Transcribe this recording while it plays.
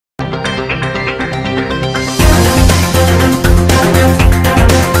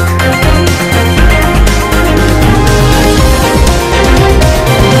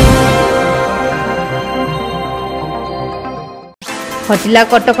हटिला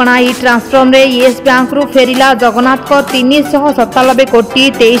कटकणा ई transform रे yes bank रु फेरिला जगन्नाथ को 397 कोटी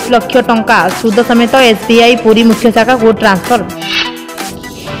 23 लाख टंका सुद समेत एसबीआई पुरी मुख्य शाखा को ट्रांसफर।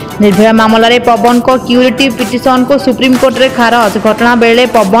 निर्भया मामला रे पवन को क्यूरेटिव पिटिशन को सुप्रीम कोर्ट रे खारज। घटना बेले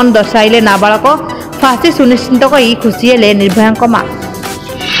पवन दर्शाइले नाबालक फांसी सुनिश्चित करी खुशी हेले निर्भया मां।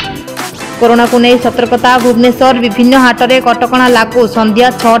 कोरोना को नहीं सतर्कता भुवनेश्वर विभिन्न हाट रे कटकणा लागू। संध्या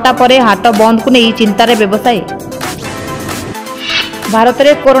 6टा पर हाट बंद को नहीं चिंतार व्यवसायी। भारत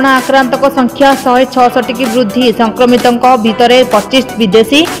में कोरोना आक्रांत संख्या 166 की वृद्धि। संक्रमितों भितर 25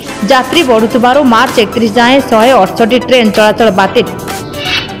 विदेशी यात्री बढ़ुथिबारु मार्च 31 जाए 168 ट्रेन चलाचल बातिल।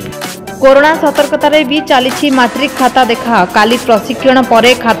 कोरोना सतर्कतार भी चली मैट्रिक खाता देखा। काली प्रशिक्षण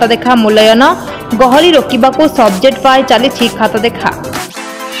पर खाता देखा मूल्यांकन गहली रोकने सब्जेक्ट पाई चली खाता देखा।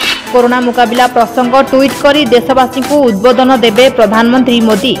 कोरोना मुकाबिला प्रसंग ट्वीट करी देशवासी को उद्बोधन देवे प्रधानमंत्री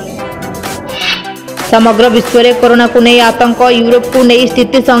मोदी। समग्र विश्व में कोरोना को नहीं आतंक। यूरोप को नहीं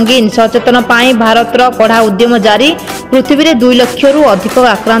स्थिति संगीन। सचेतन पाई भारतर कड़ा उद्यम जारी। पृथ्वी में 2 लाख रु अधिक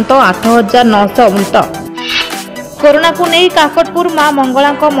आक्रांत 8,900 मृत। कोरोना को नहीं काकटपुर मां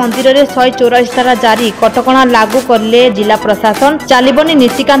मंगला मंदिर में 184 धारा जारी। कटकणा लागू करले जिला प्रशासन। चलबनी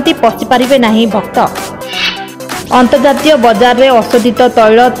नीतिकांति पशिपारे नहीं भक्त। अंतर्जातीय बाजार में अशोधित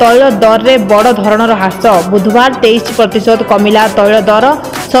तैल दर में बड़ धरणर ह्रास। बुधवार 23% कमिला तैल दर।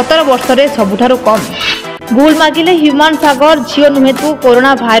 17 वर्ष में सबुठारु कम। भूल मागिले ह्यूमान सागर। झील नुहे तू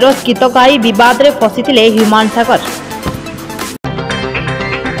कोरोना भाइरस गीत गाई विवाद में फसी ह्यूमान सागर।